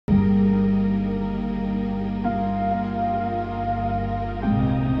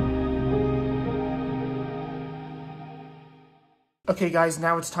Okay guys,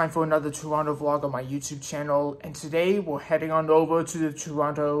 now it's time for another Toronto vlog on my YouTube channel, and today we're heading on over to the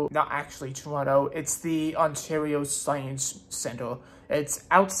Toronto, not actually Toronto, it's the Ontario Science Centre. It's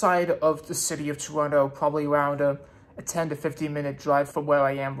outside of the city of Toronto, probably around a 10 to 15 minute drive from where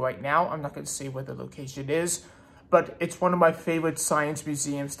I am right now. I'm not going to say where the location is, but it's one of my favorite science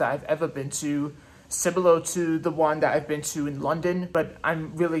museums that I've ever been to. Similar to the one that I've been to in London, but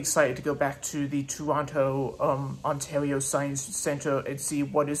I'm really excited to go back to the Toronto, Ontario Science Centre and see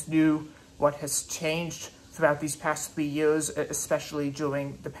what is new, what has changed throughout these past 3 years, especially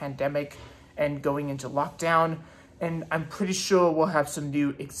during the pandemic and going into lockdown. And I'm pretty sure we'll have some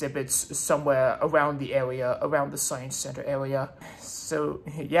new exhibits somewhere around the area, around the Science Centre area. So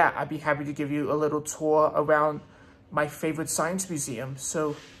yeah, I'd be happy to give you a little tour around my favorite science museum.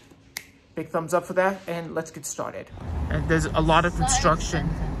 So big thumbs up for that, and let's get started. And there's a lot of construction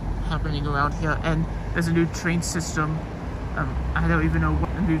happening around here, and there's a new train system. I don't even know what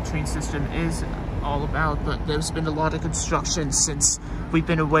the new train system is all about, but there's been a lot of construction since we've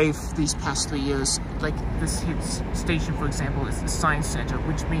been away for these past 3 years. Like this station, for example, is the Science Centre,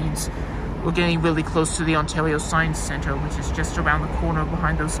 which means we're getting really close to the Ontario Science Centre, which is just around the corner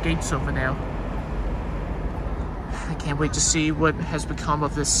behind those gates over there. I can't wait to see what has become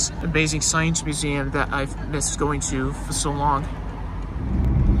of this amazing science museum that I've missed going to for so long.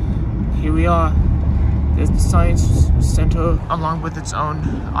 Here we are. There's the Science Centre along with its own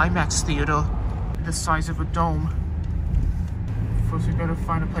IMAX theater, the size of a dome. First we gotta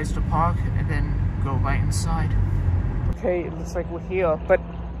find a place to park and then go right inside. Okay, it looks like we're here, but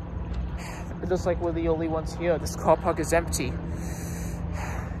it looks like we're the only ones here. This car park is empty.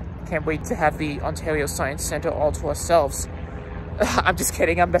 Can't wait to have the Ontario Science Centre all to ourselves. I'm just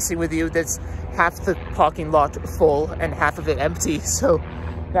kidding, I'm messing with you. There's half the parking lot full and half of it empty. So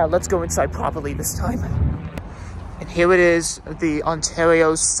now let's go inside properly this time. And here it is, the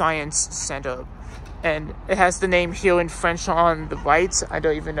Ontario Science Centre. And it has the name here in French on the right. I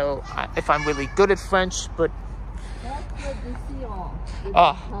don't even know if I'm really good at French, but...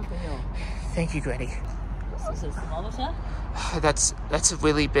 Thank you, Granny. This is a thermometer. That's a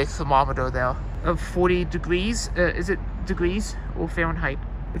really big thermometer there. 40 degrees, is it degrees or Fahrenheit?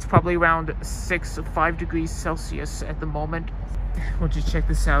 It's probably around 6 or 5 degrees Celsius at the moment. Won't you check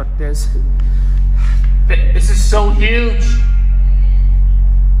this out? This is so huge.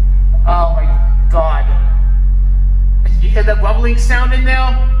 Oh my god. You hear that rumbling sound in there?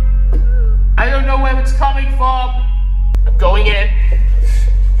 I don't know where it's coming from. I'm going in.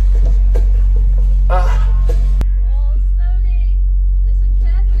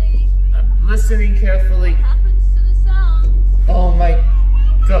 Listening carefully. What happens to the sound? Oh my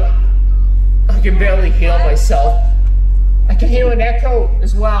god. I can barely hear myself. I can hear an echo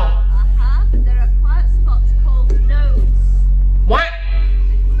as well. But there are quiet spots called nodes. What?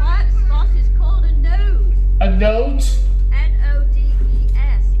 The quiet spot is called a node. A node?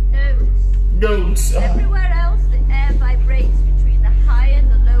 N-O-D-E-S. Nodes. Nodes. Everywhere else, the air vibrates between the high and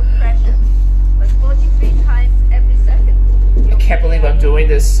the low pressure, but 43 times every second. I can't believe I'm doing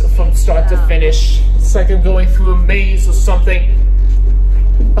this from start to finish. It's like I'm going through a maze or something.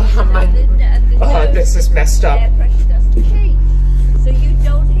 This is messed up. Air pressure doesn't change, so you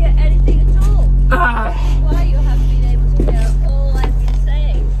don't hear anything at all. That's why you have been able to hear all I've been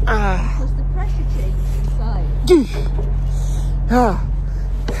saying. Because the pressure changes inside.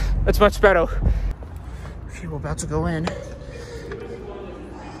 That's much better. Okay, we're about to go in.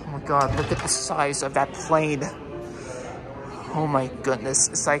 Oh my god, look at the size of that plane. Oh my goodness,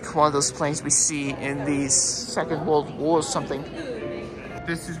 it's like one of those planes we see in the Second World War or something.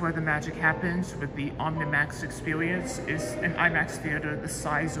 This is where the magic happens with the Omnimax experience. Is an IMAX theater the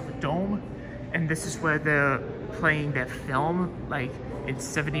size of a dome, and this is where they're playing their film, like it's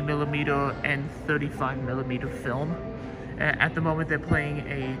 70mm and 35mm film. At the moment they're playing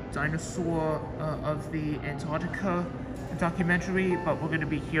a dinosaur of the Antarctica documentary, but we're going to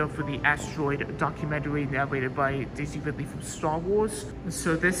be here for the asteroid documentary narrated by Daisy Ridley from Star Wars.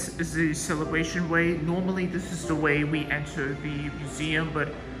 So this is the celebration way. Normally this is the way we enter the museum, but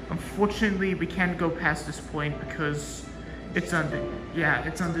unfortunately we can't go past this point because it's under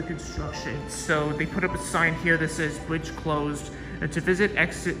construction. So they put up a sign here that says bridge closed. To visit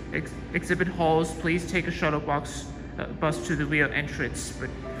exhibit halls, please take a shuttle bus to the rear entrance. But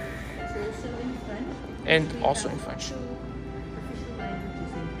It's also in French. And also in French.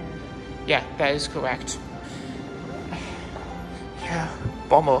 Yeah, that is correct. Yeah,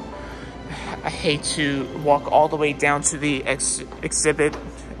 bummer. I hate to walk all the way down to the exhibit,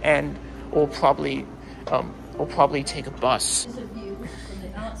 and or probably take a bus. This is a view from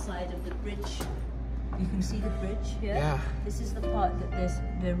the outside of the bridge You can see the bridge here. Yeah. This is the part that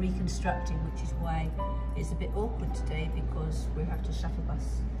they're reconstructing, which is why it's a bit awkward today because we have to shuttle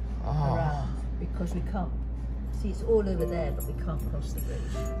bus around because we can't see. It's all over there, but we can't cross the bridge.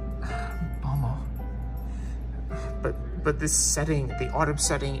 Bummer. But this setting, the autumn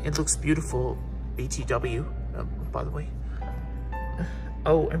setting, it looks beautiful. BTW, by the way.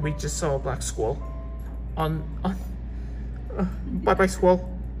 Oh, and we just saw a black squirrel. Bye-bye, squirrel.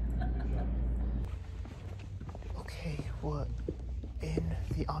 Okay, we're in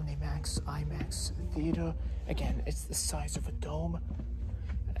the IMAX theater. Again, it's the size of a dome.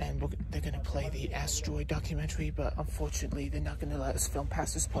 And they're gonna play the asteroid documentary, but unfortunately, they're not gonna let us film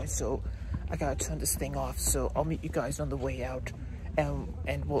past this point, so I gotta turn this thing off. So I'll meet you guys on the way out,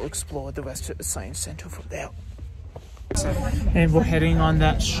 and we'll explore the rest of the Science Center from there. And we're heading on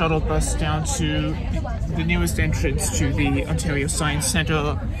that shuttle bus down to the newest entrance to the Ontario Science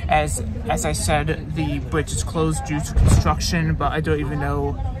Center. As I said, the bridge is closed due to construction, but I don't even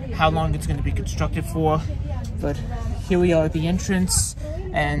know how long it's going to be constructed for. But here we are at the entrance,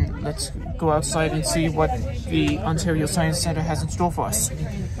 and let's go outside and see what the Ontario Science Center has in store for us.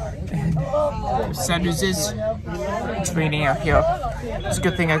 And the sad news is, it's raining out here. It's a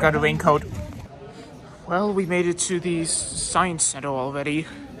good thing I got a raincoat. Well, we made it to the Science Center already,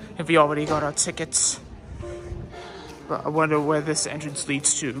 and we already got our tickets. But I wonder where this entrance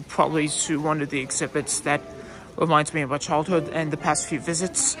leads to. Probably to one of the exhibits that reminds me of my childhood and the past few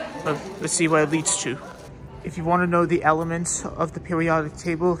visits. But let's see where it leads to. If you want to know the elements of the periodic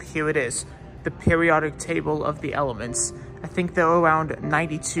table, here it is. The periodic table of the elements. I think there are around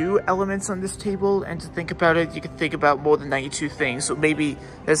 92 elements on this table, and to think about it, you can think about more than 92 things. So maybe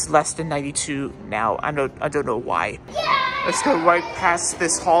there's less than 92 now. I don't know why. Let's go right past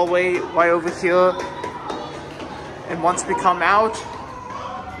this hallway right over here. And once we come out,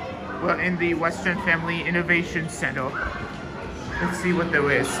 we're in the Western Family Innovation Center. Let's see what there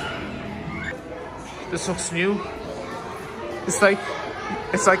is. This looks new. It's like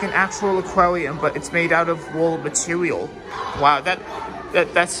an actual aquarium, but it's made out of wool material. Wow,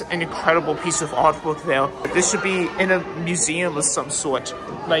 that's an incredible piece of artwork there. This should be in a museum of some sort,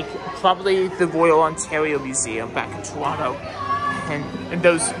 like probably the Royal Ontario Museum back in Toronto. And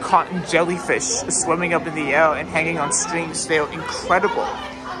those cotton jellyfish swimming up in the air and hanging on strings, they're incredible.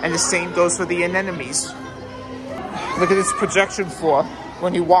 And the same goes for the anemones. Look at this projection floor.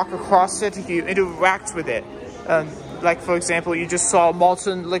 When you walk across it, you interact with it. Like, for example, you just saw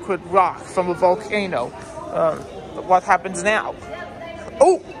molten liquid rock from a volcano. What happens now?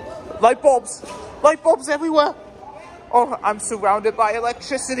 Oh, light bulbs! Light bulbs everywhere! Oh, I'm surrounded by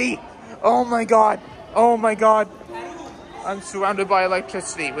electricity! Oh my god! Oh my god! I'm surrounded by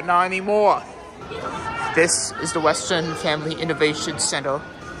electricity, but not anymore. This is the Western Family Innovation Center.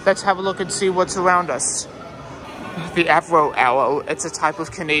 Let's have a look and see what's around us. The Avro Arrow, it's a type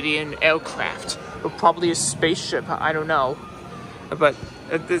of Canadian aircraft. Or probably a spaceship, I don't know. But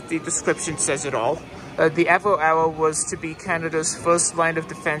the description says it all. The Avro Arrow was to be Canada's first line of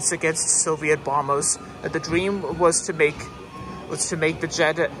defense against Soviet bombers. The dream was to make the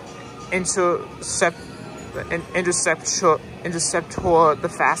jet Interceptor the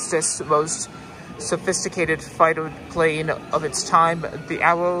fastest, most sophisticated fighter plane of its time. The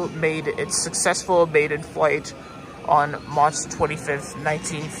Arrow made its successful maiden flight on March 25th,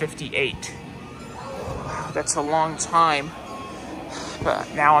 1958. Wow, that's a long time.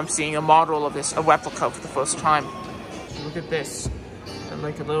 But now I'm seeing a model of this, a replica for the first time. Look at this.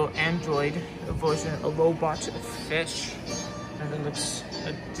 Like a little android version, a robot fish. And it looks,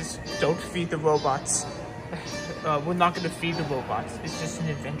 just don't feed the robots. We're not going to feed the robots. It's just an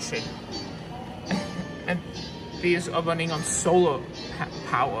invention. And these are running on solar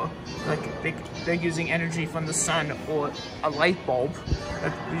power. Like they're using energy from the sun or a light bulb.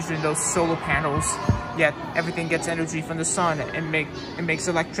 Usually those solar panels. Yet everything gets energy from the sun and makes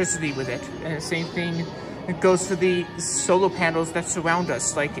electricity with it. And the same thing goes for the solar panels that surround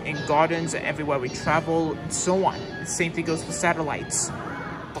us, like in gardens, everywhere we travel, and so on. The same thing goes for satellites.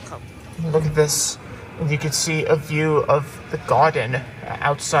 Look at this. You can see a view of the garden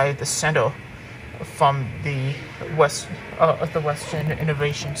outside the center from the Western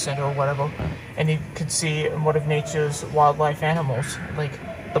Innovation Center or whatever. And you can see one of nature's wildlife animals, like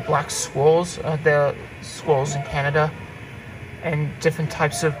the black squirrels. They're squirrels in Canada, and different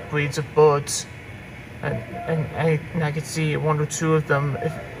types of breeds of birds. And I could see one or two of them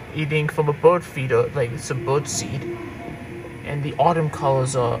eating from a bird feeder, like some bird seed. And the autumn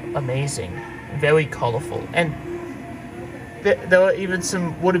colors are amazing, very colorful. And there are even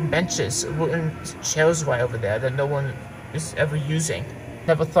some wooden benches, wooden chairs right over there that no one is ever using.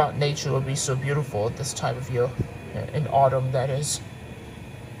 Never thought nature would be so beautiful at this time of year. In autumn, that is.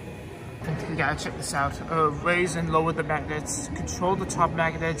 You gotta check this out. Raise and lower the magnets. Control the top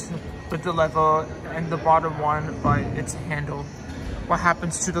magnet with the lever and the bottom one by its handle. What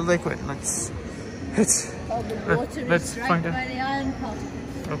happens to the liquid? Let's find out. By the iron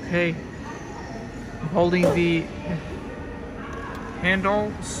particles. Okay. I'm holding the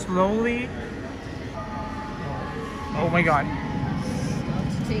handle slowly. Oh my god. Start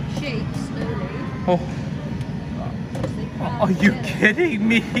to take shape slowly. Oh. Are you kidding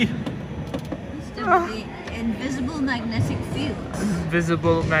me? The invisible magnetic field.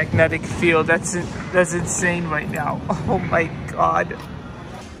 Invisible magnetic field. That's insane right now. Oh my god.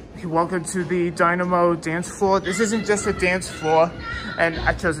 Okay, welcome to the Dynamo dance floor. This isn't just a dance floor, and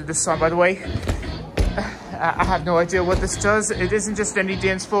I chose this song, by the way. I have no idea what this does. It isn't just any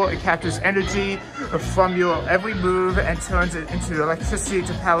dance floor. It captures energy from your every move and turns it into electricity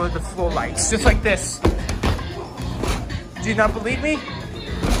to power the floor lights, just like this. Do you not believe me?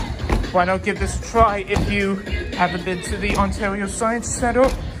 Why not give this a try if you haven't been to the Ontario Science Centre?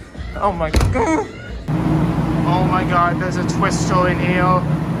 Oh my god. Oh my god, there's a twister in here.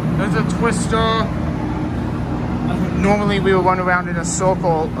 There's a twister. Normally we would run around in a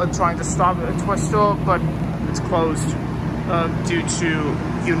circle trying to stop a twister, but it's closed due to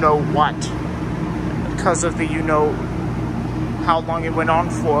you-know-what. Because of the how long it went on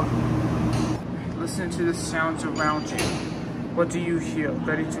for. Listen to the sounds around you. What do you hear?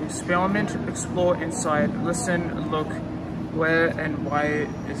 Ready to experiment? Explore inside. Listen, look. Where and why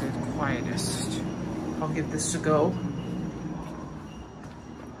is it quietest? I'll give this a go.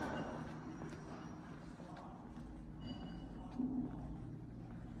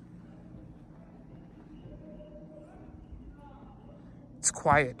 It's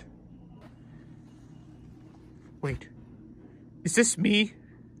quiet. Wait. Is this me?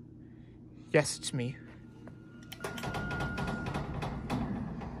 Yes, it's me.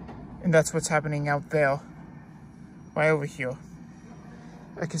 And that's what's happening out there. Right over here.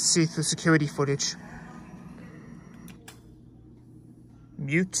 I can see through security footage.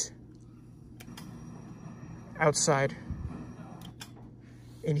 Mute. Outside.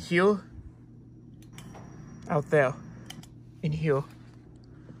 In here. Out there. In here.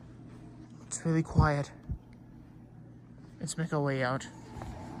 It's really quiet. Let's make our way out.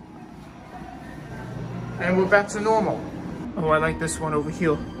 And we're back to normal. Oh, I like this one over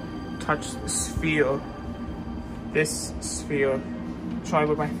here. Touch the sphere. This sphere. Try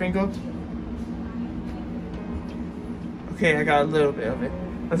with my finger. Okay, I got a little bit of it.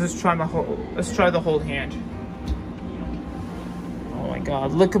 Let's try the whole hand. Oh my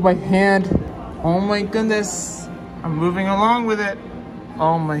god, look at my hand. Oh my goodness. I'm moving along with it.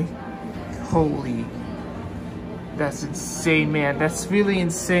 Oh my, holy. That's insane, man. That's really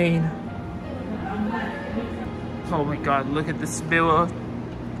insane. Oh my god, look at this mirror.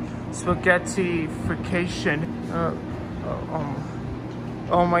 Spaghettification.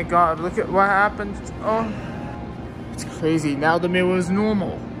 Oh my god, look at what happened. Oh, it's crazy. Now the mirror is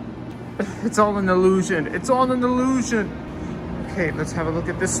normal. It's all an illusion. It's all an illusion. Okay, let's have a look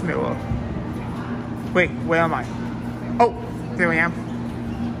at this mirror. Wait, where am I? Oh, there I am.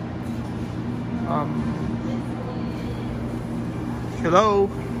 Hello?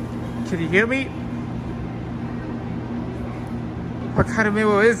 Can you hear me? What kind of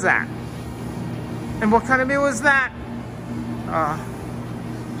mirror is that? And what kind of mirror is that?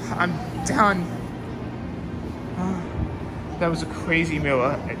 I'm done. That was a crazy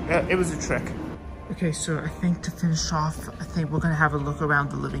mirror. It was a trick. Okay, so I think to finish off, I think we're gonna have a look around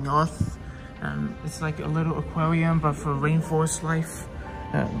the living earth. It's like a little aquarium, but for rainforest life.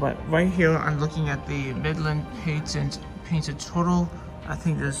 But right here, I'm looking at the Midland painted turtle. I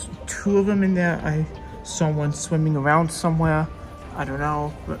think there's 2 of them in there. I saw one swimming around somewhere. I don't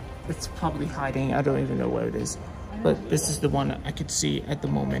know, but it's probably hiding. I don't even know where it is. But this is the one I could see at the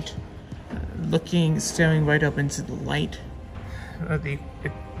moment. Staring right up into the light.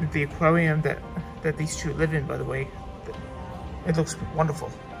 The aquarium that these 2 live in, by the way, it looks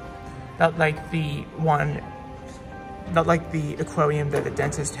wonderful. Not like the aquarium that the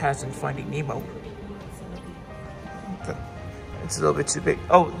dentist has in Finding Nemo. It's a little bit too big.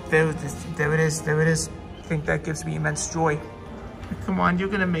 Oh, there it is. I think that gives me immense joy. Come on, you're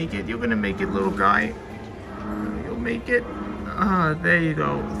gonna make it. You're gonna make it, little guy. You'll make it. Ah, there you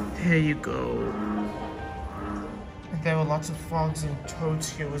go. There you go. And there are lots of frogs and toads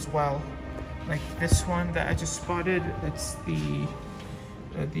here as well. Like this one that I just spotted. It's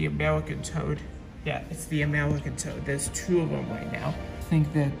the American toad. Yeah, it's the American toad. There's 2 of them right now. I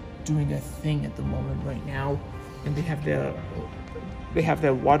think they're doing their thing at the moment right now. and they have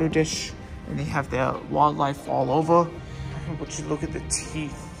their water dish, and they have their wildlife all over. But you look at the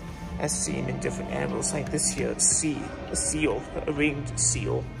teeth as seen in different animals, like this here, a seal, a ringed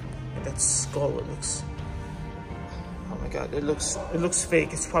seal, and that skull, it looks, oh my god, it looks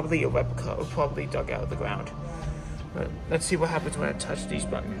fake. It's probably a replica, or probably dug out of the ground. But let's see what happens when I touch these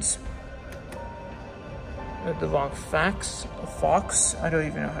buttons. The wrong fox, I don't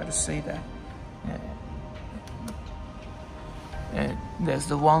even know how to say that. And there's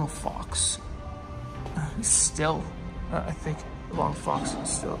the wrong fox. Still, I think the wrong fox is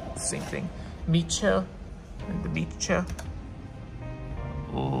still the same thing. Meat chair, and the meat chair.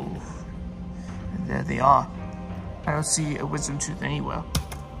 Oh, and there they are. I don't see a wisdom tooth anywhere.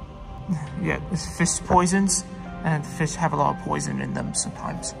 Yeah, fish poisons, and fish have a lot of poison in them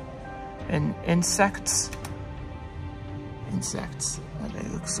sometimes. And insects, they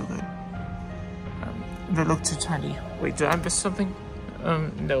look so good. They look too tiny. Wait, did I miss something?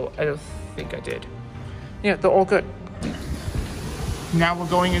 No, I don't think I did. Yeah, they're all good. Now we're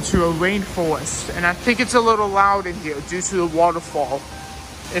going into a rainforest, and I think it's a little loud in here due to the waterfall.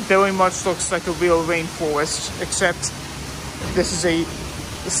 It very much looks like a real rainforest, except this is a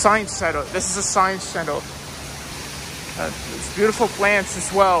science center. This is a science center. There's beautiful plants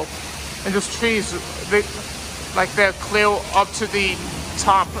as well, and those trees, they're clear up to the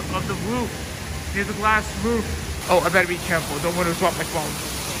top of the roof, near the glass roof. Oh, I better be careful. Don't want to drop my phone.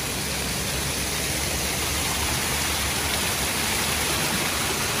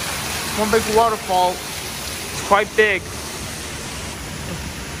 One big waterfall. It's quite big.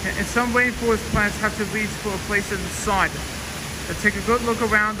 And some rainforest plants have to reach for a place in the sun. So take a good look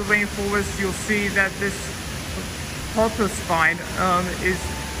around the rainforest. You'll see that this pulpus vine is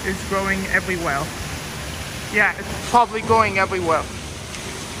growing everywhere. Yeah, it's probably growing everywhere.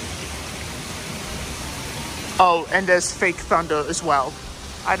 Oh, and there's fake thunder as well.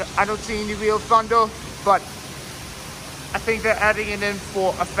 I don't see any real thunder, but I think they're adding it in for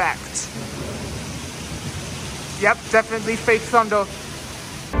effect. Yep, definitely fake thunder.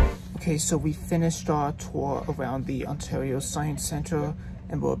 Okay, so we finished our tour around the Ontario Science Centre,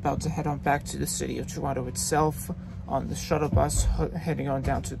 and we're about to head on back to the city of Toronto itself on the shuttle bus, heading on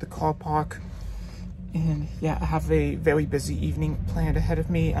down to the car park. And yeah, I have a very busy evening planned ahead of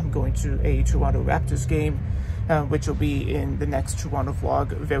me. I'm going to a Toronto Raptors game, which will be in the next Toronto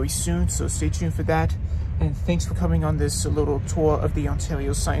vlog very soon, so stay tuned for that. And thanks for coming on this little tour of the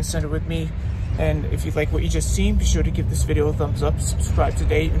Ontario Science Centre with me. And if you like what you just seen, be sure to give this video a thumbs up, subscribe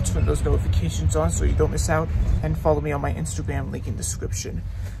today, and turn those notifications on so you don't miss out. And follow me on my Instagram, link in the description.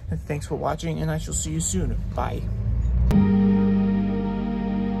 And thanks for watching, and I shall see you soon. Bye.